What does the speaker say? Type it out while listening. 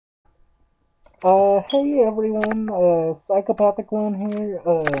Hey everyone, Psychopath1 here.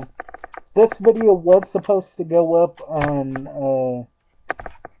 This video was supposed to go up on,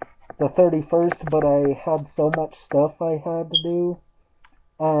 the 31st, but I had so much stuff I had to do.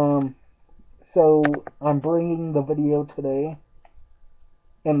 So I'm bringing the video today,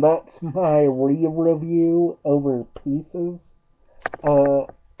 and that's my re-review over Pieces. Uh,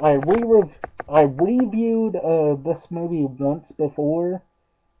 I reviewed, this movie once before,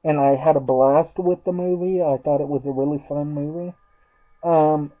 and I had a blast with the movie. I thought it was a really fun movie.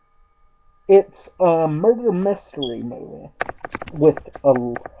 Um, it's a murder mystery movie with a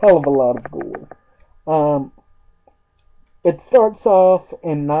hell of a lot of gore. Um, it starts off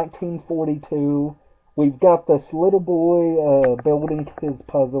in 1942. We've got this little boy building his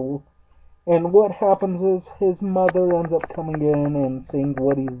puzzle, and what happens is his mother ends up coming in and seeing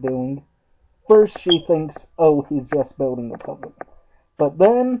what he's doing. First, she thinks, oh, he's just building a puzzle. But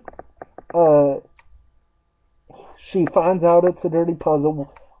then, uh, she finds out it's a dirty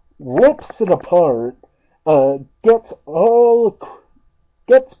puzzle, rips it apart, uh, gets all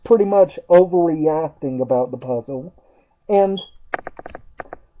gets pretty much overreacting about the puzzle, and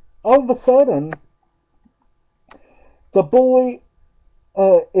all of a sudden, the boy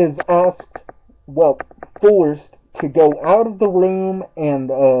is asked, well, forced to go out of the room and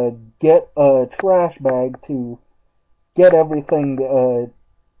get a trash bag to get everything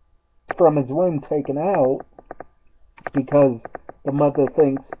from his room taken out, because the mother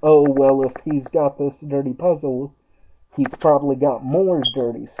thinks, oh, well, if he's got this dirty puzzle, he's probably got more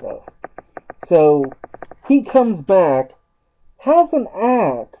dirty stuff. So he comes back, has an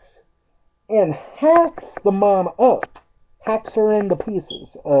axe, and hacks the mom up, hacks her into pieces.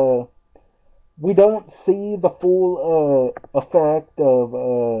 We don't see the full effect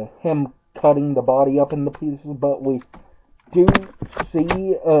of him cutting the body up into pieces, but we do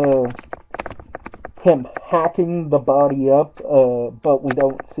see him hacking the body up, but we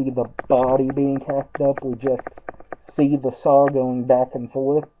don't see the body being hacked up. We just see the saw going back and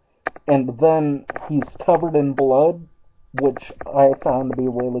forth. And then he's covered in blood, which I found to be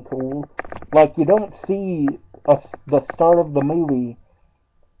really cool. Like, you don't see the start of the movie,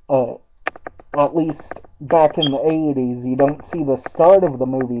 at least back in the 80s, you don't see the start of the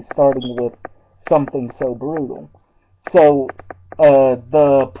movie starting with something so brutal. So,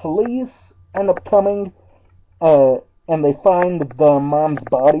 the police end up coming, and they find the mom's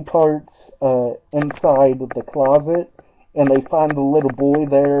body parts inside the closet, and they find the little boy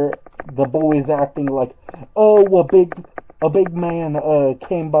there. The boy's acting like, oh, a big man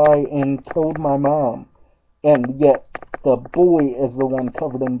came by and killed my mom, and yet the boy is the one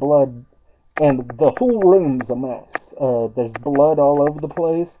covered in blood, and the whole room's a mess. There's blood all over the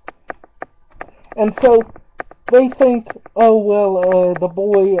place, and so they think, oh well, the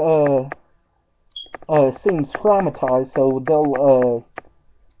boy seems traumatized, so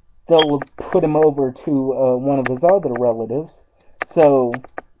they'll put him over to one of his other relatives. So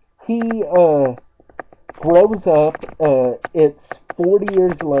he grows up. It's 40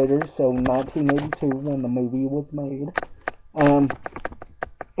 years later, so 1982 when the movie was made, and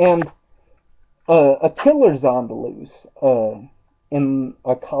a killer's on the loose in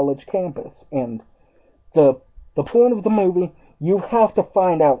a college campus, and the point of the movie, you have to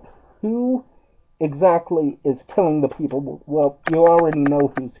find out who exactly is killing the people. Well, you already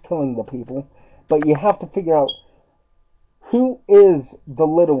know who's killing the people, but you have to figure out who is the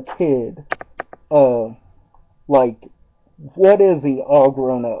little kid. Like, what is he all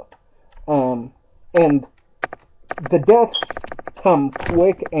grown up? And the deaths come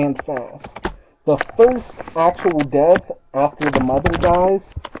quick and fast. The first actual death after the mother dies,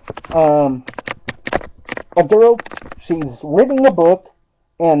 a girl, she's reading a book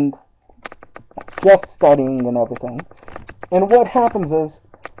and just studying and everything. And what happens is,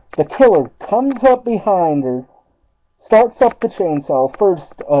 the killer comes up behind her, starts up the chainsaw.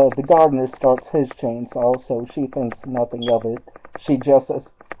 First, the gardener starts his chainsaw, so she thinks nothing of it. She just says,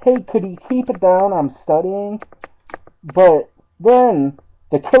 hey, could you keep it down? I'm studying. But then,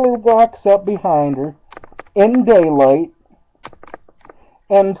 the killer walks up behind her in daylight,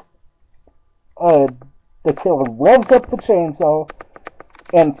 and the killer revs up the chainsaw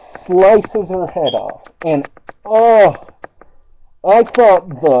and slices her head off. And, oh, I thought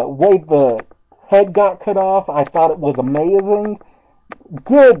the way the head got cut off, I thought it was amazing.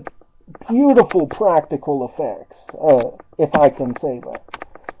 Good, beautiful practical effects, if I can say that.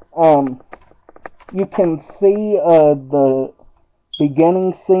 You can see the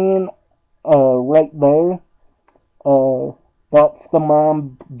beginning scene right there. That's the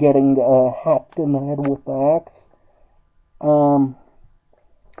mom getting hacked in the head with the axe.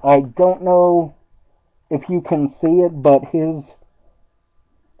 I don't know if you can see it, but here's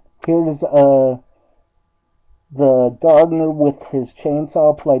the gardener with his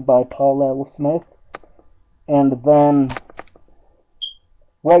chainsaw, played by Paul L. Smith, and then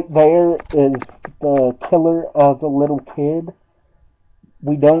right there is the killer as a little kid.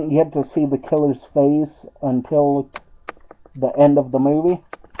 We don't get to see the killer's face until the end of the movie.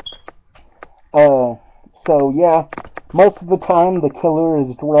 So yeah, most of the time the killer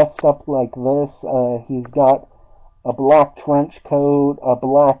is dressed up like this. He's got a black trench coat, a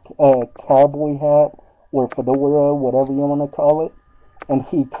black cowboy hat, or fedora, whatever you want to call it, and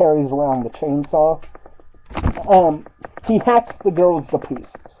he carries around the chainsaw. He hacks the girls to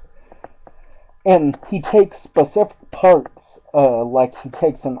pieces, and he takes specific parts, like he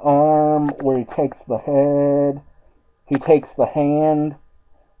takes an arm, or he takes the head, he takes the hand,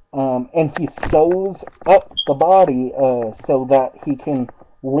 and he sews up the body so that he can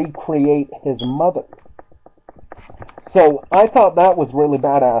recreate his mother. So I thought that was really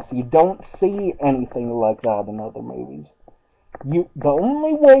badass. You don't see anything like that in other movies. The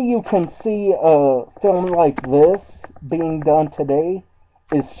only way you can see a film like this being done today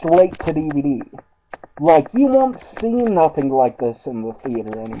is straight to DVD. Like, you won't see nothing like this in the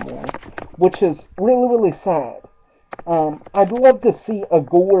theater anymore, which is really, really sad. I'd love to see a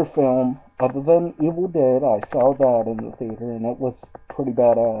gore film other than Evil Dead. I saw that in the theater, and it was pretty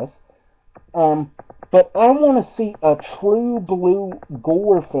badass. But I want to see a true blue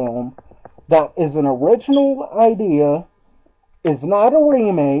gore film that is an original idea, is not a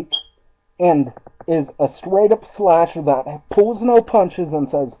remake, and is a straight-up slasher that pulls no punches and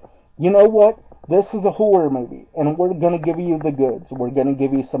says, you know what, this is a horror movie, and we're going to give you the goods. We're going to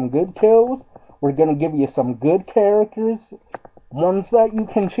give you some good kills, we're going to give you some good characters, ones that you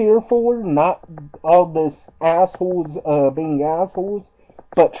can cheer for, not all this assholes being assholes,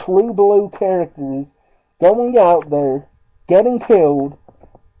 but true blue characters going out there, getting killed,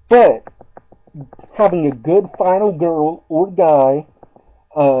 but having a good final girl or guy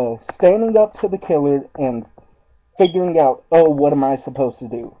standing up to the killer and figuring out, oh, what am I supposed to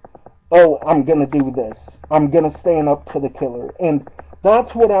do? Oh, I'm going to do this. I'm going to stand up to the killer. And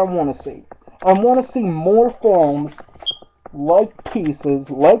that's what I want to see. I want to see more films like Pieces,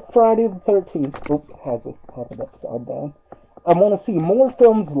 like Friday the 13th. Oop, have it upside down. I want to see more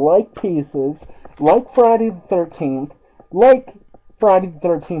films like Pieces, like Friday the 13th, like Friday the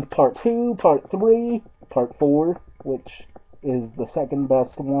 13th Part 2, Part 3, Part 4, which is the second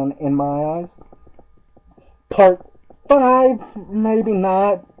best one in my eyes. Part 5, maybe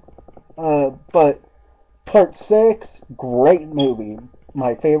not, but Part 6, great movie.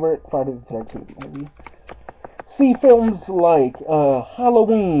 My favorite Friday the 13th movie. See films like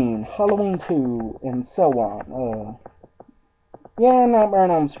Halloween, Halloween 2, and so on. Yeah, Nightmare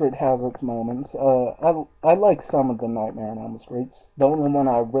on Elm Street has its moments. I like some of the Nightmare on Elm Streets. The only one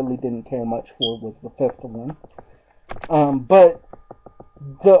I really didn't care much for was the fifth one. But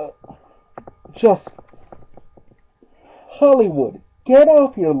just Hollywood, get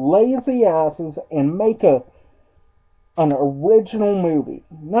off your lazy asses and make an original movie,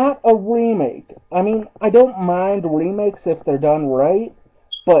 not a remake. I mean, I don't mind remakes if they're done right,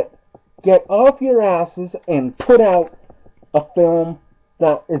 but get off your asses and put out a film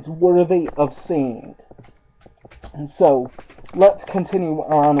that is worthy of seeing. And so, let's continue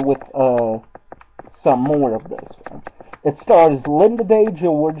on with some more of this film. It stars Linda Day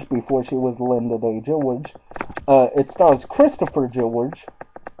George before she was Linda Day George. It stars Christopher George.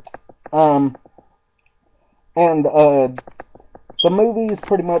 And the movie is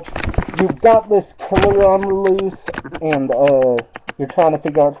pretty much, you've got this killer on the loose, and you're trying to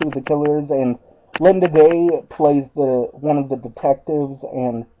figure out who the killer is, and Linda Day plays one of the detectives,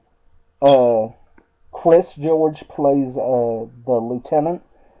 and Chris George plays the lieutenant,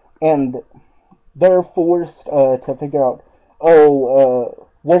 and they're forced to figure out,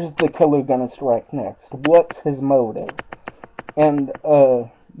 where's the killer gonna strike next? What's his motive? And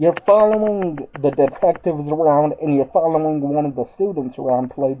you're following the detectives around, and you're following one of the students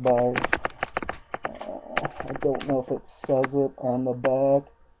around, played by, I don't know if it says it on the back.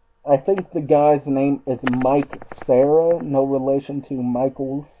 I think the guy's name is Mike Cera, no relation to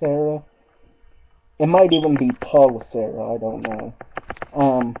Michael Cera. It might even be Paul Cera, I don't know.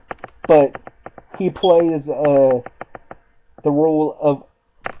 But he plays the role of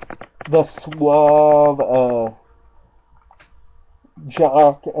the suave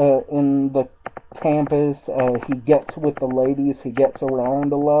jock in the campus. He gets with the ladies, he gets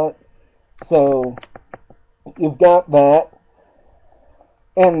around a lot. So, you've got that.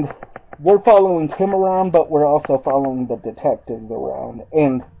 And we're following him around, but we're also following the detectives around.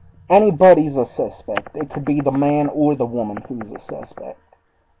 And anybody's a suspect. It could be the man or the woman who's a suspect.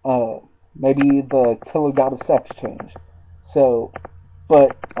 Maybe the killer got a sex change. So,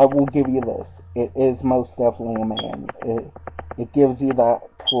 but I will give you this. It is most definitely a man. It gives you that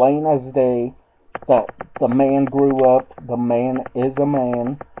plain as day that the man grew up, the man is a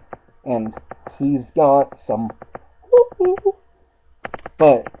man, and he's got some woo-hoo.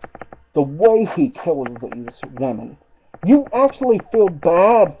 But the way he kills these women, you actually feel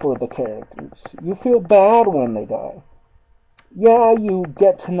bad for the characters. You feel bad when they die. Yeah, you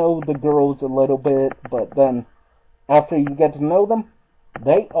get to know the girls a little bit, but then after you get to know them,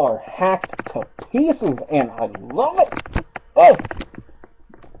 they are hacked to pieces, and I love it. Oh,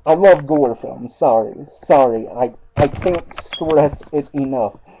 I love gore films. Sorry, I can't stress it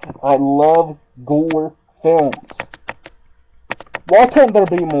enough. I love gore films. Why can't there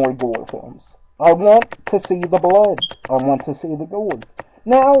be more gore films? I want to see the blood. I want to see the gore.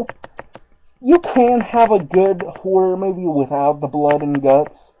 Now, you can have a good horror movie without the blood and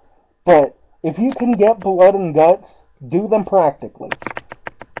guts, but if you can get blood and guts, do them practically,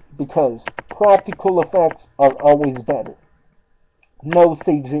 because practical effects are always better. No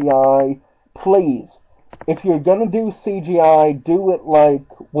CGI, please. If you're gonna do CGI, do it like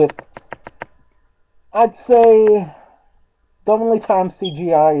with, I'd say, the only time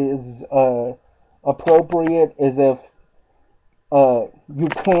CGI is appropriate is if you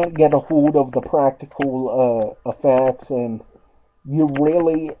can't get a hold of the practical effects and you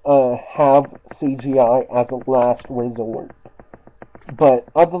really have CGI as a last resort. But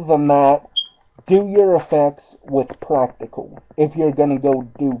other than that, do your effects with practical if you're gonna go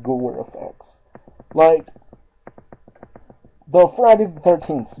do gore effects. Like, the Friday the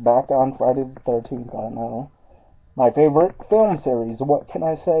 13th, back on Friday the 13th, I know. My favorite film series, what can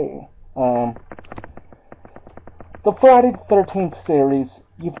I say? The Friday the 13th series,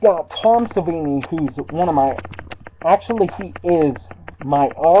 you've got Tom Savini, who's one of my, actually he is my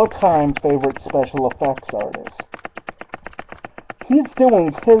all-time favorite special effects artist. He's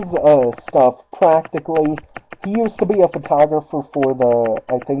doing his stuff practically. He used to be a photographer for the,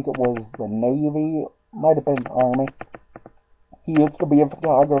 I think it was the Navy, might have been Army. He used to be a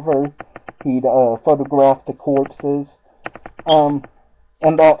photographer. He'd photograph the corpses.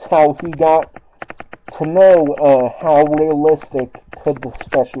 And that's how he got to know how realistic could the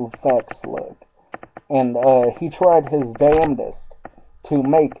special effects look. And he tried his damnedest to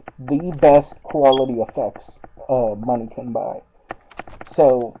make the best quality effects money can buy.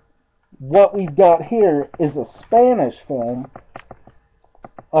 So, what we've got here is a Spanish film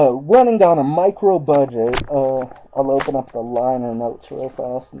running on a micro budget. I'll open up the liner notes real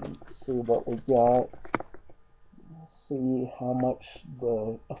fast and see what we got. See how much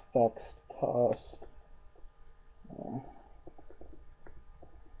the effects cost.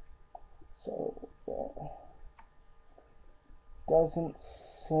 So, doesn't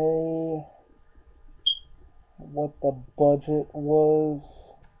say what the budget was.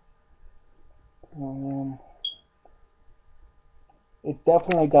 It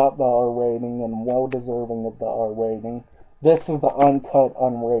definitely got the R rating and well deserving of the R rating. This is the uncut,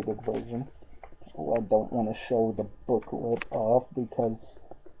 unrated version. So I don't want to show the booklet off because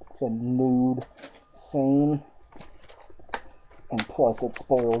it's a nude scene. And plus it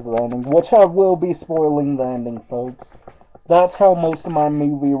spoils the ending, which I will be spoiling the ending, folks. That's how most of my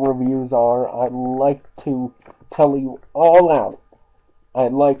movie reviews are. I like to tell you all out. I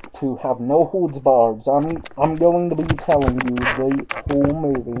like to have no holds barred. I'm going to be telling you the whole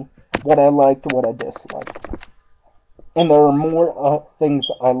movie, what I liked, what I disliked. And there are more things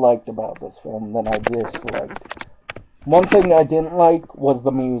I liked about this film than I disliked. One thing I didn't like was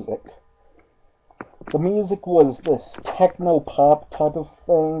the music. The music was this techno-pop type of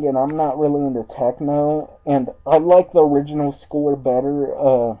thing, and I'm not really into techno, and I like the original score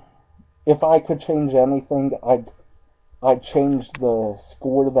better. If I could change anything, I'd change the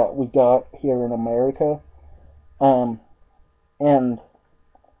score that we got here in America. And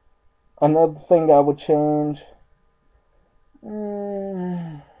another thing I would change,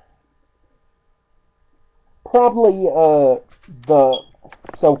 probably the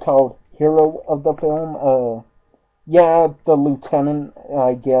so-called hero of the film. Yeah, the lieutenant,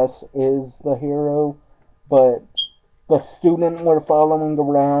 I guess, is the hero, but the student we're following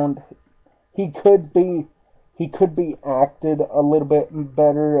around, he could be acted a little bit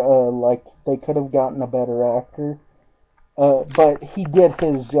better, like they could have gotten a better actor. But he did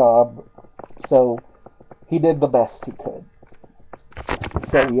his job, so he did the best he could.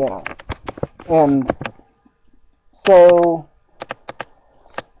 So yeah. And so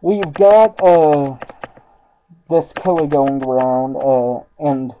we've got this killer going around,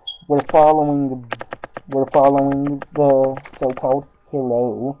 and we're following the so-called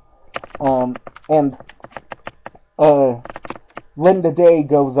hero, and Linda Day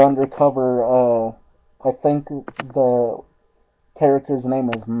goes undercover. I think the character's name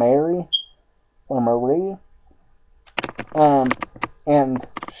is Mary or Marie, and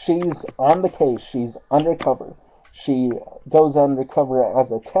she's on the case. She's undercover. She goes undercover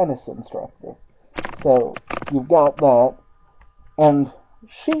as a tennis instructor. So you've got that, and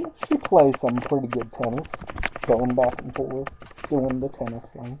she plays some pretty good tennis, going back and forth, doing the tennis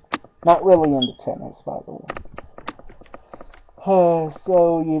thing. Not really into tennis, by the way.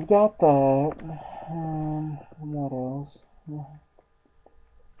 So you've got that. What else?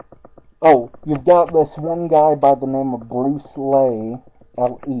 Oh, you've got this one guy by the name of Bruce Lee,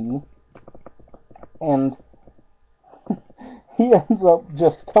 L-E, and he ends up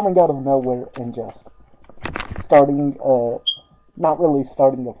just coming out of nowhere and just starting, not really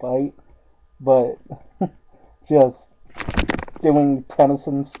starting a fight, but just doing karate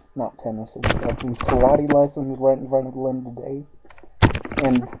lessons right in front of Linda Day.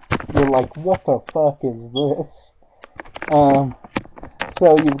 And you're like, what the fuck is this?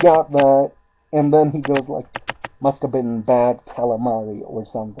 So you've got that, and then he goes like, must have been bad calamari or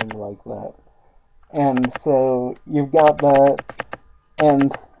something like that. And so you've got that,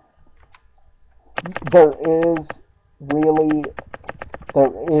 and there is nudity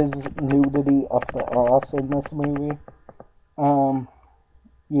up the ass in this movie.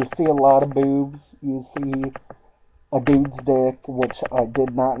 You see a lot of boobs. You see a dude's dick, which I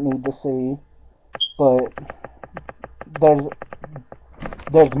did not need to see, but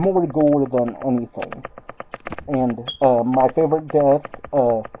there's more gore than anything. And my favorite death,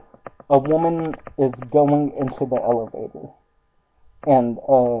 a woman is going into the elevator, and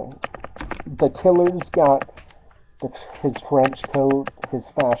the killer's got his trench coat, his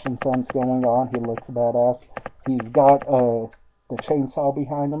fashion sense going on. He looks badass. He's got the chainsaw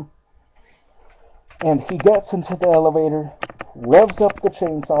behind him, and he gets into the elevator, revs up the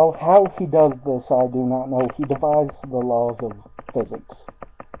chainsaw. How he does this, I do not know. He defies the laws of physics.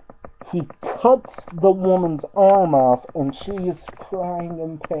 He cuts the woman's arm off, and she is crying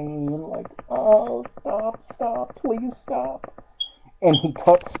in pain, like, oh, stop, please stop. And he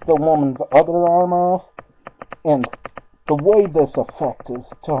cuts the woman's other arm off, and the way this effect is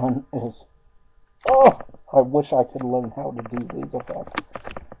done is, oh, I wish I could learn how to do these effects.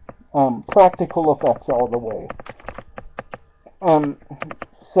 Practical effects all the way.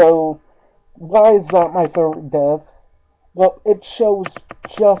 So, why is that my favorite death? Well, it shows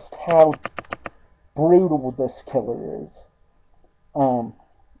just how brutal this killer is.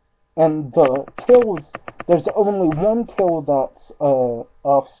 And the kills, there's only one kill that's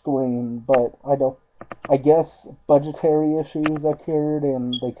off screen, but I guess budgetary issues occurred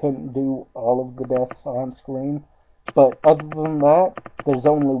and they couldn't do all of the deaths on screen. But other than that, there's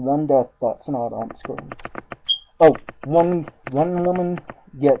only one death that's not on screen. Oh, one woman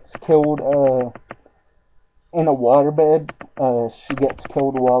gets killed in a waterbed. She gets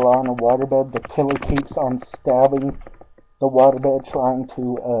killed while on a waterbed. The killer keeps on stabbing the waterbed trying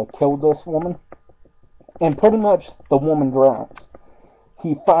to kill this woman. And pretty much the woman drowns.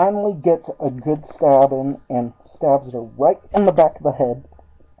 He finally gets a good stab in and stabs her right in the back of the head.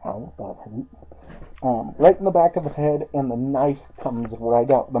 Ow, that hurt. Right in the back of the head, and the knife comes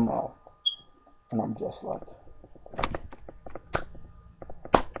right out the mouth. And I'm just like,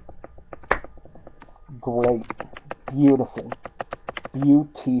 great. Beautiful.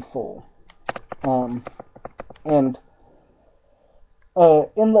 And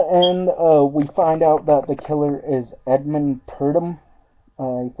in the end, we find out that the killer is Edmund Purdom.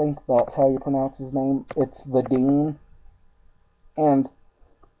 I think that's how you pronounce his name. It's the Dean. And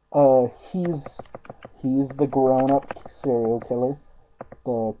he's the grown-up serial killer,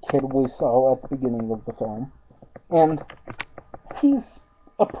 the kid we saw at the beginning of the film. And he's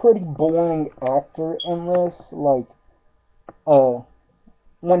a pretty boring actor in this. Like,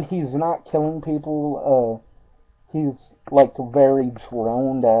 when he's not killing people, he's like very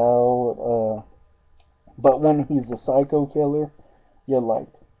droned out. But when he's a psycho killer, you're like,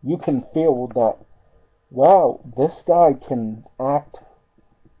 you can feel that, wow, this guy can act.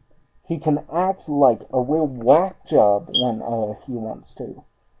 He can act like a real whack job when he wants to.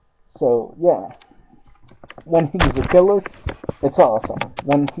 So, yeah. When he's a killer, it's awesome.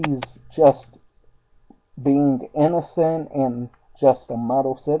 When he's just being innocent and just a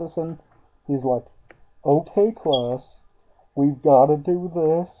model citizen, he's like, okay, class, we've got to do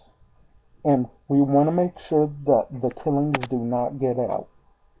this, and we want to make sure that the killings do not get out.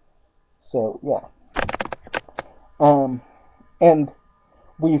 So, yeah. And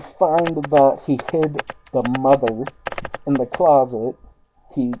we find that he hid the mother in the closet.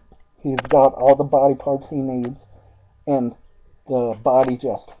 He's got all the body parts he needs, and the body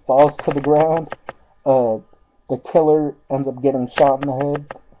just falls to the ground. The killer ends up getting shot in the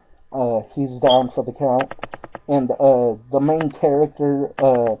head. He's down for the count. And the main character,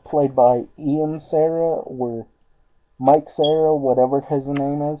 played by Ian Sarah, or Mike Sarah, whatever his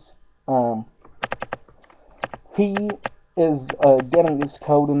name is, he is getting his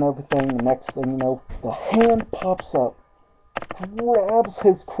code and everything. The next thing you know, the hand pops up, grabs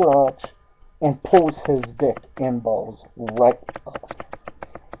his crotch, and pulls his dick and balls right off.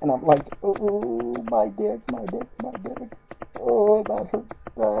 And I'm like, oh, my dick, my dick, my dick. Oh, that hurt,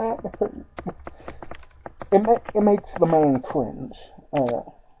 that hurt. It makes the man cringe.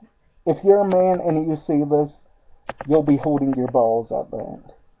 If you're a man and you see this, you'll be holding your balls at the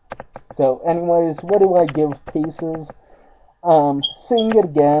end. So, anyways, what do I give Pieces? Seeing it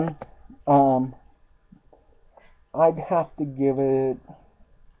again, I'd have to give it.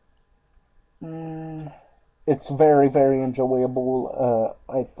 It's very, very enjoyable.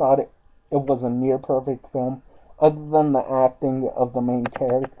 I thought it was a near perfect film, other than the acting of the main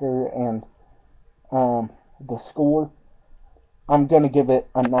character and the score. I'm gonna give it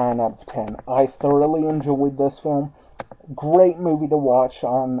a 9 out of 10. I thoroughly enjoyed this film. Great movie to watch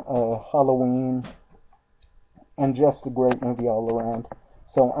on Halloween, and just a great movie all around.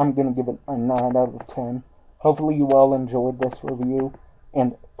 So I'm gonna give it a 9 out of 10. Hopefully you all enjoyed this review,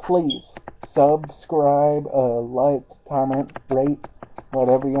 and please subscribe, like, comment, rate,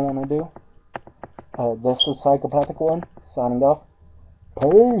 whatever you want to do. This is Psychopath1c signing off.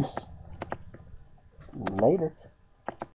 Peace. Later.